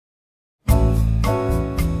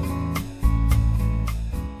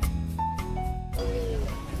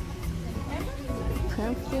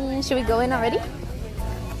Should we go in already?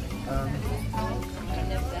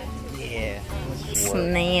 Yeah.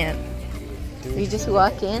 Snap. We just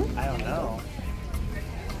walk in? I don't know.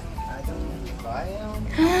 I don't buy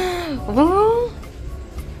them. Whoa.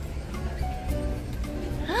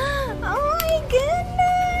 Oh my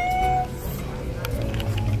goodness.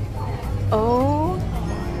 Oh.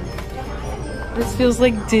 This feels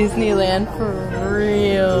like Disneyland for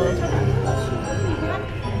real.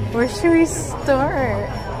 Where should we start?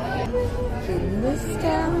 In this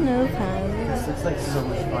town of Hollywood. This looks like so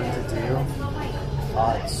much fun to do.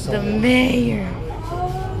 It's so The mayor.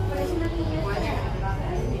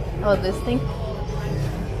 Oh, this thing?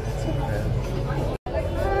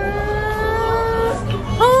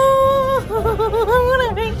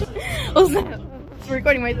 Oh, snap. I'm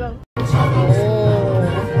recording myself.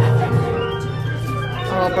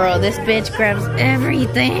 Oh, bro, this bitch grabs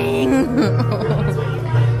everything.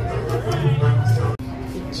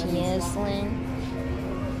 Jocelyn.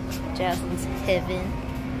 Jocelyn's heaven.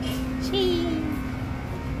 Cheese.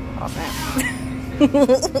 Oh, snap.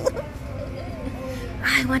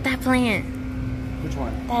 I want that plant. Which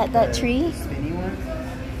one? That tree? Spinny one?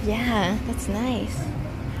 Yeah, that's nice.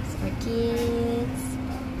 Some orchids.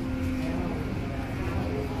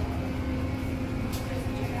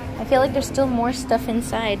 I feel like there's still more stuff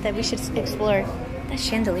inside that we should explore. That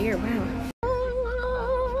chandelier, wow.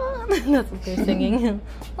 That's what they're singing.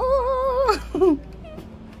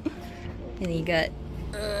 And you got...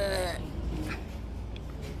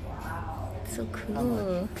 so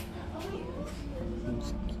cool.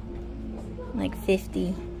 Like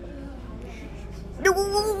 50.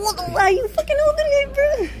 Why are you fucking holding it,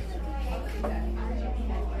 bro?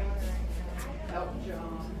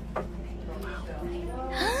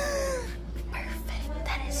 Perfect.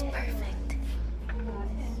 That is perfect.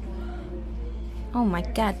 Oh my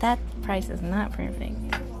god, that price is not perfect.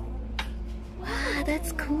 Wow,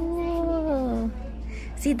 that's cool.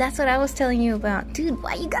 See, that's what I was telling you about. Dude,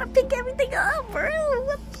 why you gotta pick everything up, bro?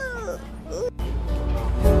 What the...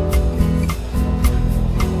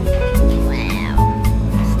 Wow.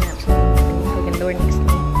 Snap. Fucking door next to me.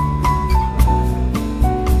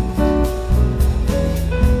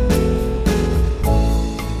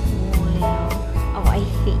 Wow. Oh, I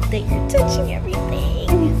hate that you're touching everything.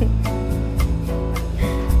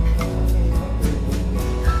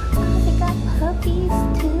 Oh, they got puppies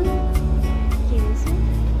too. Excuse me.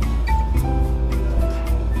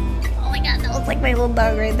 Oh my god, that looks like my little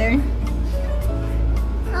dog right there.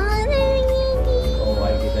 Oh,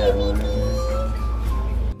 I get that one.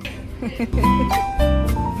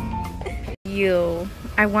 Yo,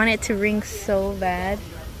 I want it to ring so bad.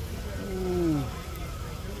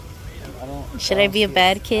 Should I be a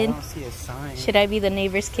bad kid? I don't see a sign. Should I be the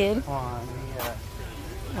neighbor's kid? Come on, yeah.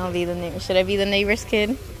 I'll be the neighbor. Should I be the neighbor's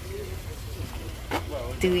kid?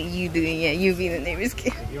 Do it, you do it. Yeah, you be the neighbor's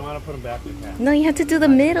kid. If you want to put them back, we can. No, you have to do the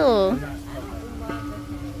middle.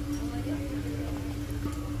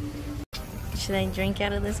 Should I drink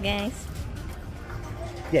out of this, guys?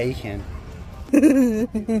 Yeah, you can.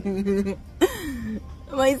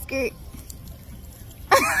 My skirt.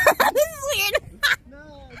 This is weird.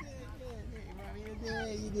 No,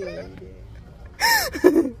 you did.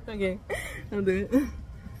 Okay, I'll do it.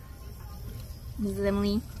 This is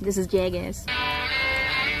Emily. This is Jackass.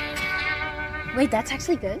 Wait, that's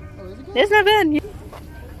actually good. Oh, is it good? That's not bad.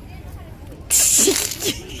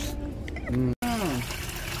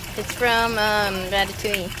 It's from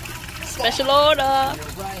Ratatouille. Special order.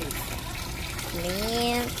 You're right.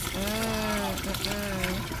 Mint.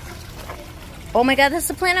 Oh my god, that's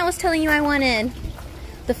the plant I was telling you I wanted.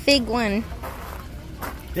 The fig one.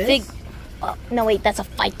 This? Fig. Oh, no, wait, that's a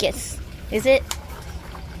ficus. Is it?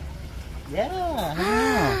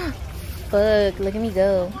 Yeah. Fuck, look at me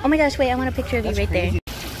go. Oh my gosh, wait, I want a picture of That's you right crazy.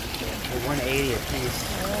 there. For 180 a piece.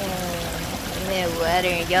 Oh, yeah,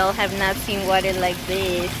 water. Y'all have not seen water like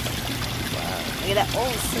this. Wow. Look at that.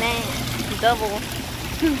 Oh, snap. Double.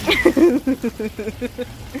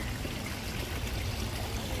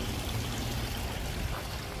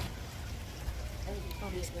 All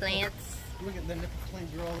these plants. Look at the nipple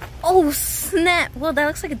plants. Oh, snap. Well, that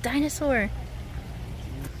looks like a dinosaur.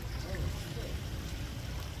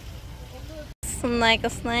 Snake a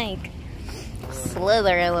snake.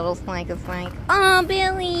 Slither a little snake a snake. Oh,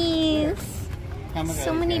 billies.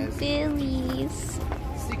 So many billies.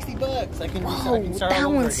 $60. I can Whoa, start that all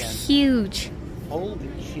over one's again. huge. Holy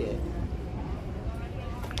shit.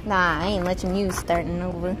 Nah, I ain't letting you starting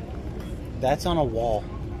over. That's on a wall.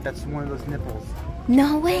 That's one of those nipples.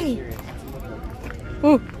 No way. Serious. That's a nipple.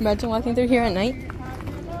 Ooh, imagine walking through here at night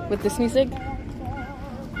with this music. Can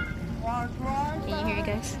you hear it,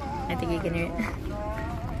 guys? gigging it.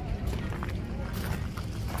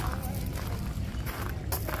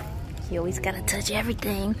 You always gotta touch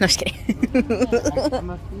everything. No, just kidding. Oh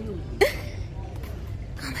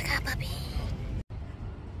my god, puppy.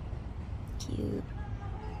 Cute.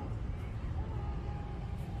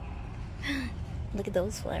 Look at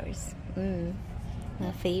those flowers.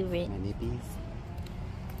 My favorite. My nippies.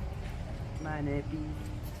 My nippies.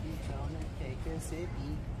 You gonna take a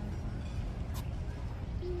sippy.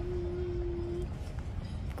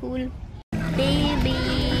 Cool. Baby.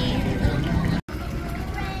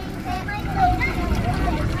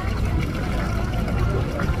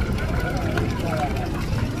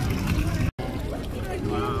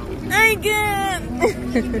 I can't.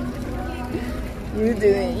 You do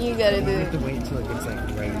it. You gotta do I have it. to wait until it gets like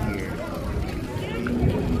right here.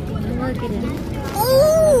 Look at it.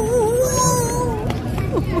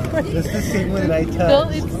 That's the same one that I touched. No,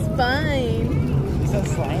 it's fine. It's so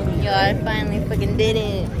slimy. Yo, I finally fucking did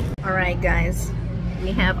it. Alright guys,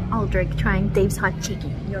 we have Aldrich trying Dave's hot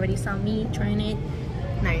chicken. You already saw me trying it.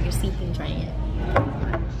 Now you're gonna see him trying it.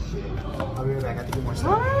 I'll be right back. I have to get more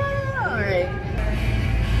stuff. Alright.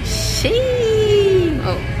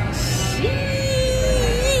 Oh,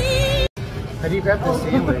 How do you grab the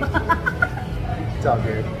sandwich? It's all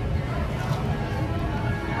good.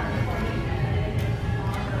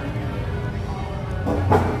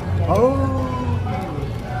 Oh!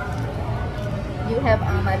 You have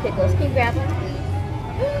my pickles. Can you grab them?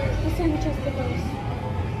 The sandwich has pickles.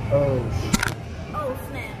 Oh. Oh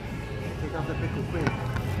snap. Take off the pickle quick.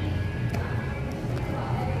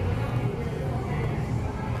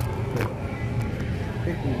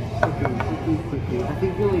 Quickly. I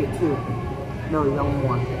think you only get 2. No, you got 1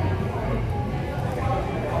 more.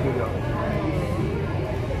 Here you go.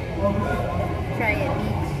 Try it,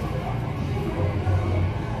 Beach.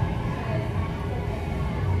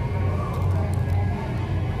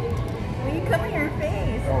 Will you cover your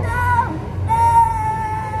face? Oh. No!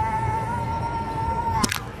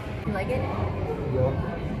 You like it? Yup.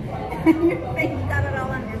 Your face got it all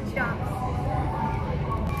on your chops.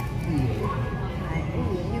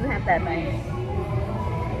 Ooh, you have that bite.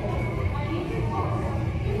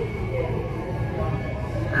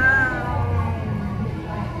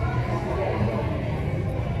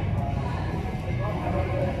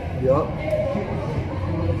 Yup.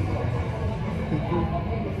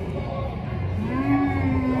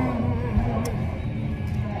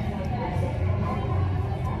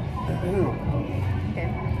 Okay,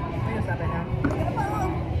 we're gonna stop it now.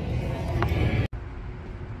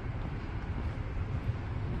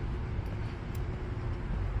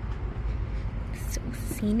 So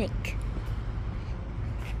scenic.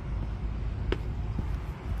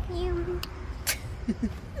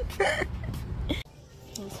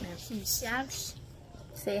 Let's have some shots.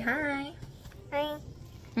 Say hi. Hi.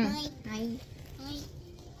 Hi. Hi. Hi.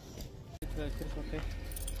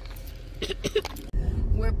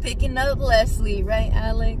 We're picking up Leslie, right,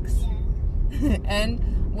 Alex? Yeah. And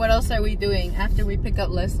what else are we doing after we pick up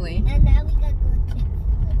Leslie? And now we gotta go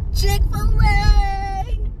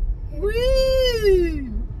Chick-fil-A!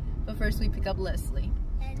 Woo! But first we pick up Leslie.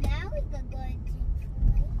 And now we gotta go to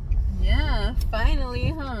Chick-fil-A. Yeah,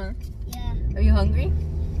 finally, huh? Yeah. Are you hungry?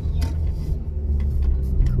 Yeah.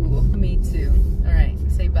 Cool, me too. Alright,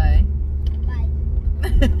 say bye. Bye.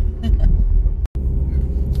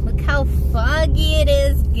 Look how foggy it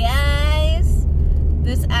is, guys.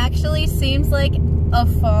 This actually seems like a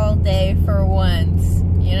fall day for once.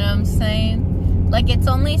 You know what I'm saying? Like it's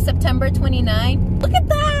only September 29. Look at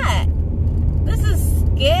that! This is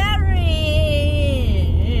scary!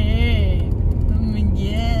 Oh my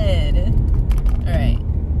god. Alright.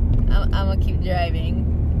 I'm gonna keep driving.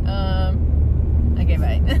 Okay,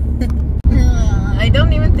 bye. I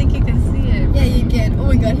don't even think you can see it. Yeah, you can. Oh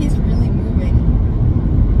my god, he's really moving.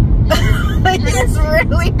 It's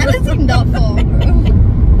really And it's not fall, bro.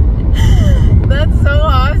 That's so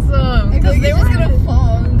awesome. I feel like Because he's just gonna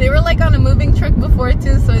fall. they were like on a moving truck before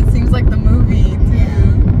too, so it seems like the movie too.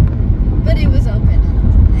 Yeah. But it was open,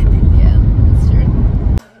 I think. Yeah, that's true.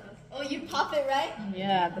 Oh, you pop it, right?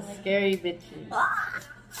 Yeah, the scary bitches.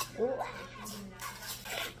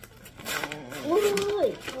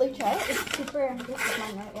 Look, try it. It's super, this is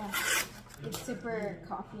mine, right? Yeah. It's super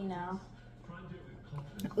coffee now.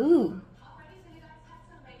 Ooh.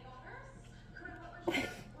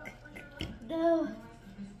 No.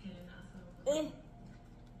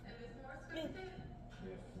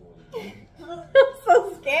 I'm so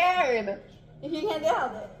scared. If you can't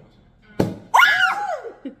help it.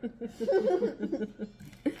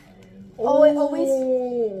 Oh, it always.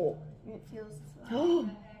 It feels.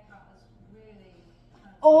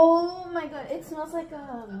 Oh my god, it smells like I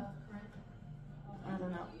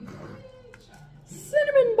don't know.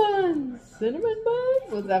 Cinnamon buns. Cinnamon buns.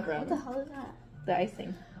 What's that from? What the hell is that? The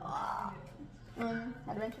icing.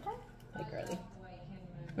 Adventure Time? Like early.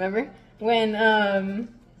 Remember when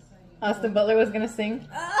Austin Butler was gonna sing?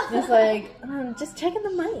 It's like just checking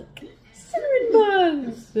the mic. Cinnamon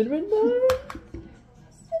buns. Cinnamon buns.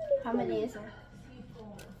 How many is there?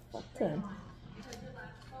 Fuck 10.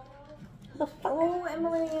 Oh,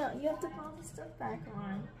 Emily, you have to put all the stuff back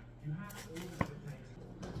on.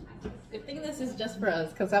 I think this is just for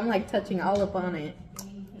us because I'm like touching all up on it.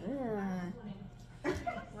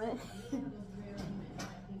 What?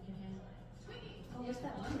 What's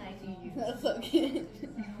that one knife you use? That's okay.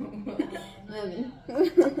 Lemon.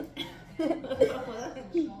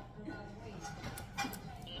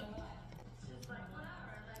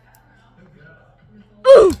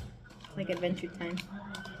 Like Adventure Time.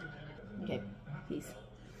 Okay, peace.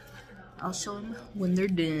 I'll show them when they're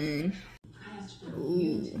done.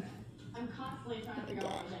 Ooh. I'm constantly trying to figure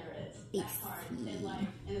out what gender it is. That's hard in life,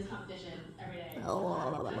 in this competition, every day.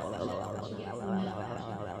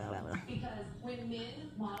 Because when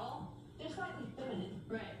men model, they're slightly feminine.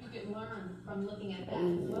 Right. You can learn from looking at that as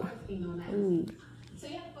well as female magazines. So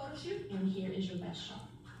you have a photo shoot, and here is your best shot.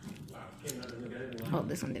 Oh,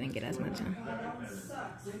 this one didn't get as much.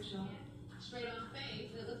 Great shot. Straight on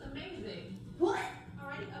face, it looks amazing. What?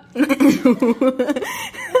 Alrighty, up.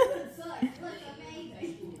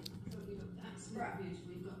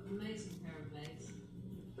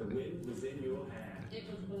 The wind was in your hand. It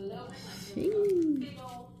was blowing like this big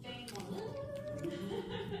old thing on.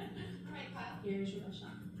 Alright, Kyle, here's your best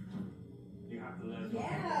shot. You have to learn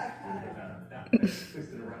that face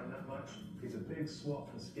twisted around that much is a big swap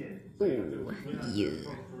of skin.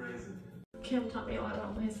 Yeah. Kim taught me a lot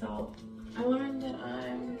about myself. I learned that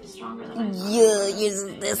I'm stronger than I thought. Yeah, use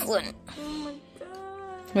this one. Oh my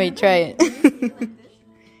god. Wait, try it.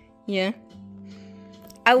 Yeah.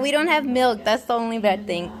 Oh, we don't have milk. That's the only bad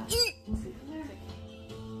thing.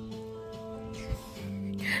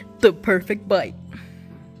 The perfect bite.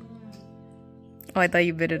 Oh, I thought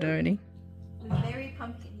you bit it already. Very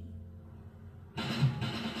pumpkin.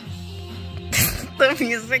 The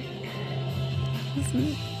music.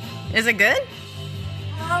 Is it good?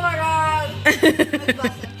 Oh my god.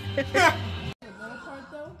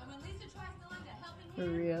 For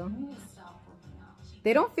real.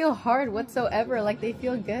 They don't feel hard whatsoever. Like they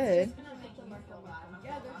feel good.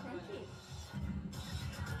 Yeah, they're crunchy.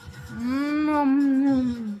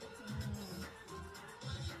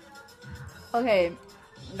 Okay,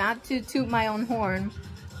 not to toot my own horn,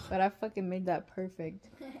 but I fucking made that perfect.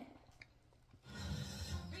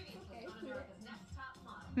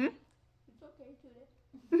 Hmm? It's okay, toot it.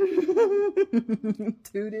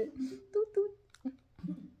 Toot it. Toot toot.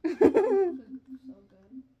 So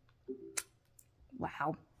good.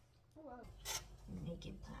 Wow.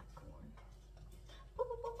 Naked popcorn.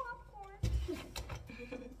 Popcorn.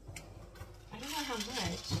 I don't know how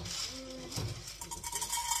much.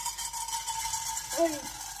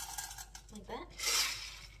 Like that?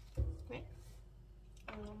 Right?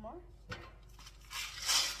 A little more.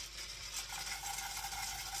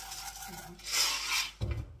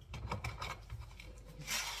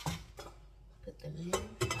 Put the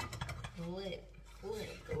lid.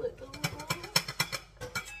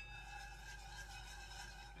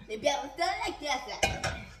 Maybe I was done like that.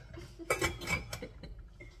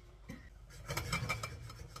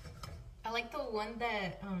 I like the one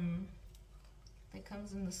that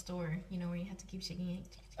comes in the store, you know, where you have to keep shaking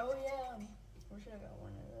it. Oh yeah. We should have got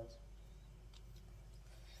one of those.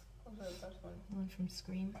 Those are the best one. One from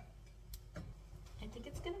Scream. I think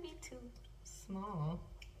it's gonna be too small.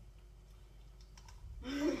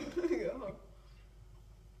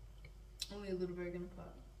 Only a little bit gonna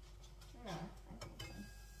pop. No, I think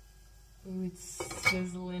so. Ooh, it's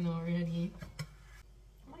sizzling already.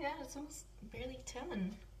 Oh my god, it's almost barely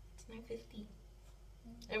 10. It's 9:50.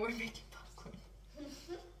 And we're making popcorn.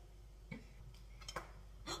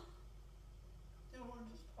 You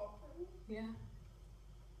want just popcorn? Yeah.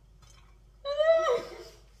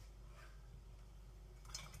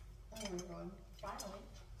 Oh my god. Finally.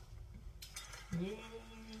 Yeah.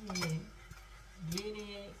 Get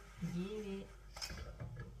it. Get it.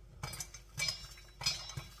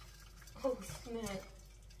 Oh snap.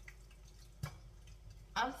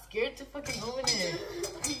 I'm scared to fucking open it.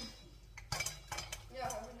 Yeah, I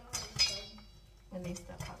know it's done. When they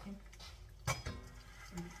stop popping.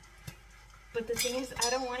 But the thing is, I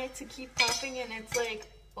don't want it to keep popping and it's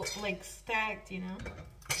like stacked, you know?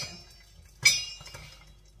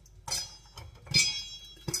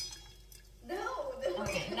 No,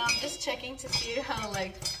 Okay, now I'm just checking to see how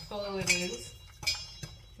like full it is.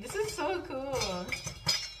 This is so cool.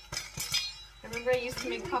 I remember I used to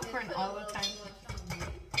make popcorn all the time.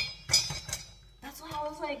 That's why I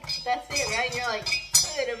was like, that's it, right? And you're like,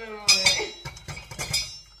 wait a minute more.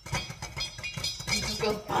 You just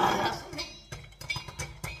go, ah.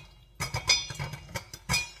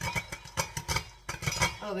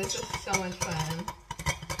 Oh, this is so much fun.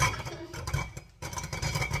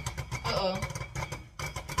 Uh-oh.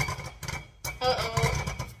 Uh-oh.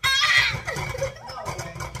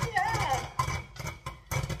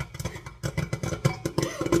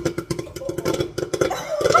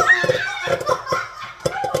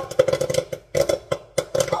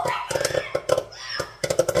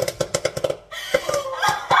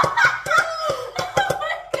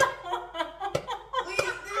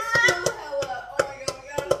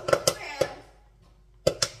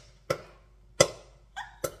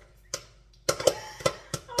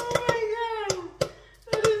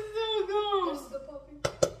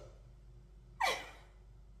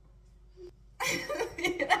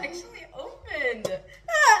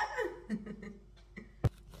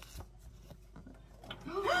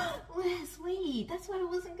 That's why I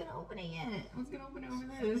wasn't gonna open it yet. I was gonna open it over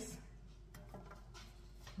this.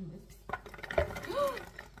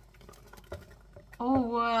 Oh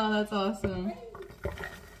wow, that's awesome.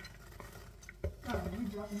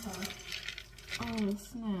 Oh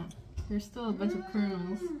snap. There's still a bunch of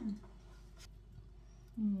kernels. Put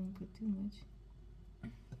too much.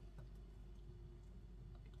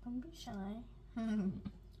 Don't be shy.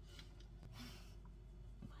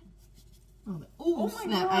 Oh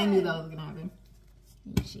snap, I knew that was gonna happen.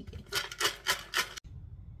 You shake it.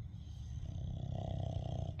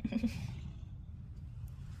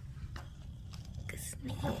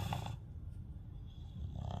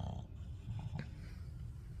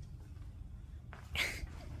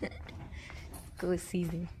 Go with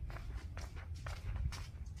Caesar.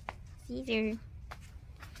 Caesar.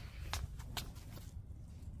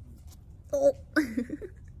 Oh.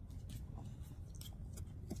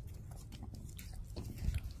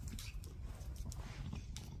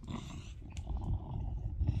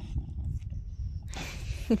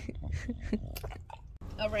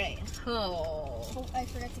 Alright. Oh, I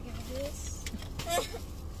forgot to give you this.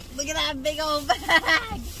 look at that big old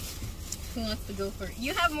bag. Who wants to go first?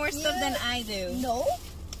 You have more stuff than I do. No?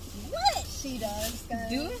 What? She does, guys.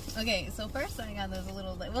 Do? Okay, so first I got those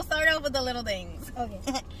little things. We'll start off with the little things. Okay.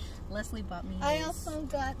 Leslie bought me I this. also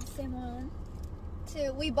got the same one.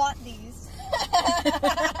 Too. We bought these.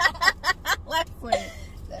 Leslie.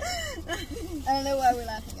 I don't know why we're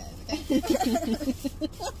laughing, guys.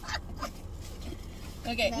 Okay.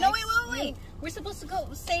 Okay. Next. No, wait. We're supposed to go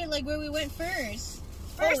say like where we went first.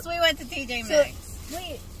 First we went to TJ Maxx.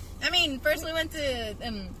 Wait. I mean, first we went to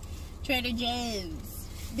Trader Joe's.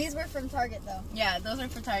 These were from Target, though. Yeah, those are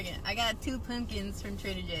for Target. I got 2 pumpkins from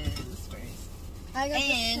Trader Joe's first. I got the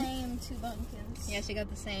same 2 pumpkins. Yeah, she got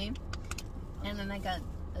the same. And then I got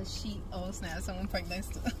a sheet. Oh snap! Someone parked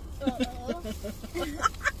next to it.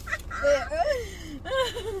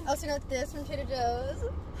 I also got this from Trader Joe's.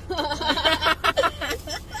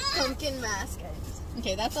 Pumpkin mask, guys.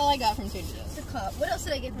 Okay, that's all I got from Trader Joe's. The cup. What else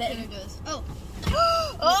did I get from Trader Joe's? Oh.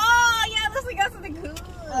 Oh yeah, Leslie got something cool.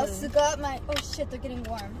 I also got my. Oh shit, they're getting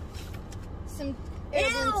warm. Some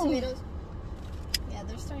heirloom tomatoes. Yeah,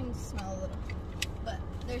 they're starting to smell a little, but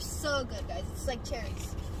they're so good, guys. It's like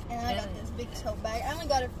cherries. And then I got this big tote bag. I only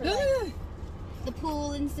got it for like the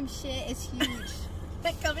pool and some shit. It's huge.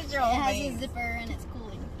 That covers your It whole has face. a zipper and it's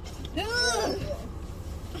cooling.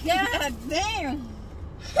 God damn.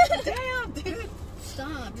 Damn, dude.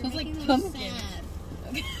 Stop. You're Smells like making me pumpkin. sad.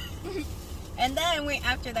 Okay. And then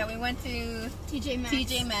after that we went to TJ Maxx.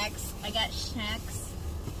 TJ Maxx. I got Shacks.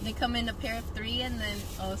 They come in a pair of 3 and then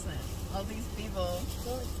all these people.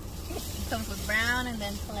 It comes with brown and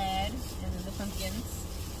then plaid and then the pumpkins.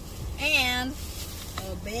 And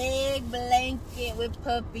a big blanket with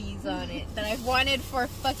puppies on it that I've wanted for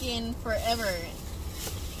fucking forever.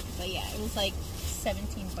 But yeah, it was like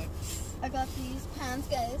 $17. I got these pants,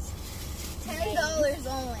 guys. $10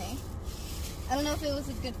 only. I don't know if it was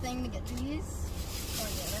a good thing to get these or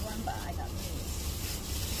the other one, but I got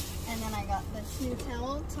these. And then I got this new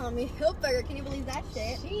towel, Tommy Hilfiger. Can you believe that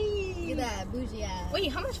shit? Jeez. Look at that, bougie ass. Wait,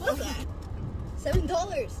 how much was that?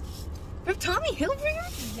 $7. For Tommy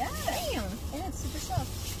Hilfiger? Yeah. Damn. And it's super soft.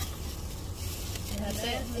 And that's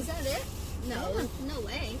it? Is that it? No, no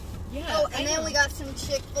way. Yeah. Oh, and then we got some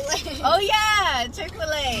Chick-fil-A. Oh yeah,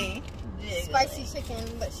 Chick-fil-A. Spicy chicken,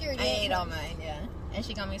 but she already I ate all mine, yeah. And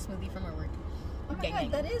she got me a smoothie from her work. Oh my Gang, god,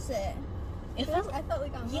 gang. that is it. It feels, I thought we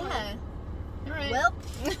got more. yeah. Alright. Well,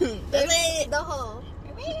 there's the hole.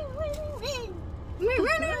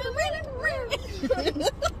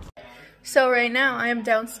 So right now I am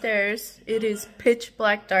downstairs. It is pitch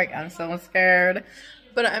black dark. I'm so scared.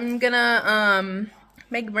 But I'm gonna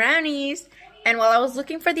make brownies. And while I was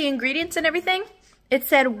looking for the ingredients and everything, it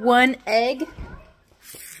said 1 egg.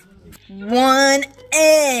 1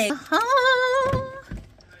 egg.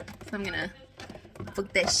 So I'm gonna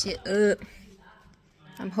fuck that shit up.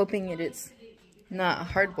 I'm hoping it is not a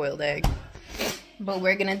hard-boiled egg. But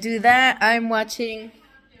we're gonna do that. I'm watching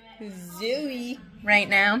Zoe right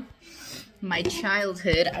now. My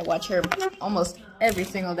childhood. I watch her almost every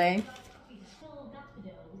single day.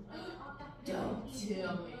 Don't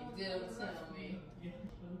tell me. Don't tell me.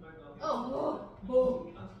 Oh,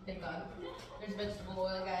 thank God. There's vegetable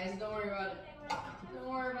oil, guys. Don't worry about it. Don't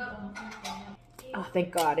worry about it. Oh,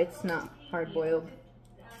 thank God. It's not hard-boiled.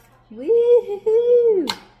 Woohoo!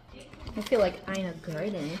 I feel like I'm a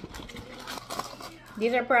garden.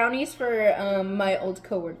 These are brownies for my old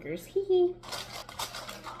coworkers. Hee hee.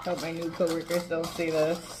 Hope my new coworkers don't see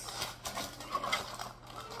this.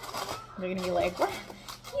 They're gonna be like, "What?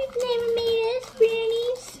 You've never made us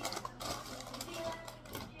brownies?"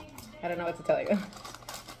 I don't know what to tell you.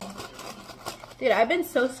 Dude, I've been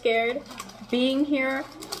so scared being here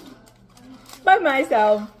by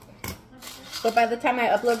myself. But by the time I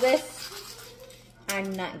upload this,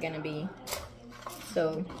 I'm not gonna be.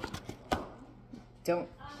 So, don't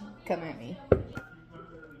come at me.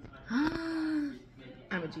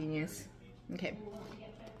 I'm a genius. Okay.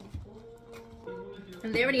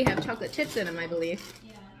 And they already have chocolate chips in them, I believe.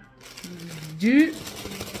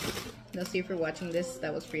 Let's see if you're watching this.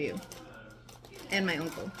 That was for you. And my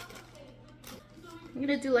uncle. I'm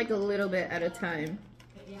gonna do like a little bit at a time.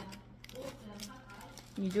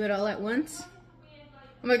 You do it all at once?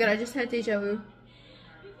 Oh my God, I just had deja vu.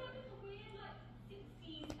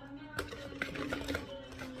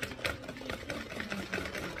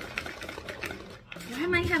 Why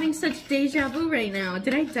am I having such deja vu right now?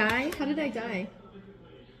 Did I die? How did I die?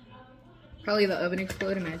 Probably the oven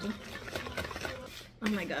exploded, imagine. Oh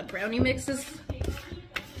my God, brownie mix is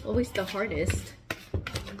always the hardest.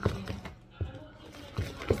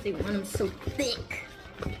 Because they want them so thick.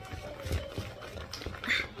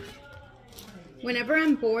 Whenever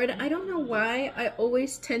I'm bored, I don't know why, I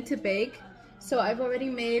always tend to bake. So I've already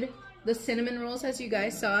made the cinnamon rolls, as you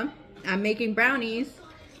guys saw. I'm making brownies.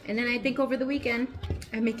 And then I think over the weekend,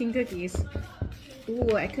 I'm making cookies.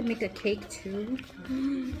 Ooh, I could make a cake too.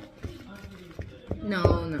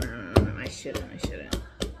 No, I shouldn't.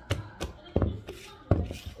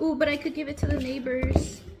 Ooh, but I could give it to the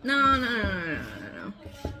neighbors. No.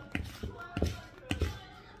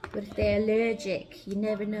 What if they're allergic? You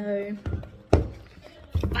never know.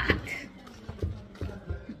 Fuck.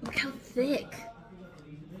 Look how thick.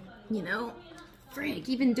 You know? Frick,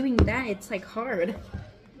 even doing that, it's like hard.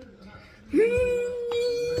 It's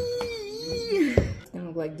gonna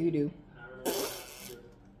look like doo-doo.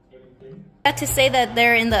 Got to say that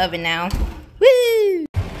they're in the oven now. Woo!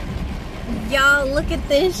 Y'all, look at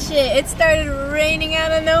this shit. It started raining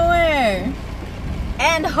out of nowhere.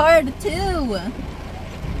 And hard too.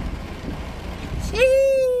 Jeez.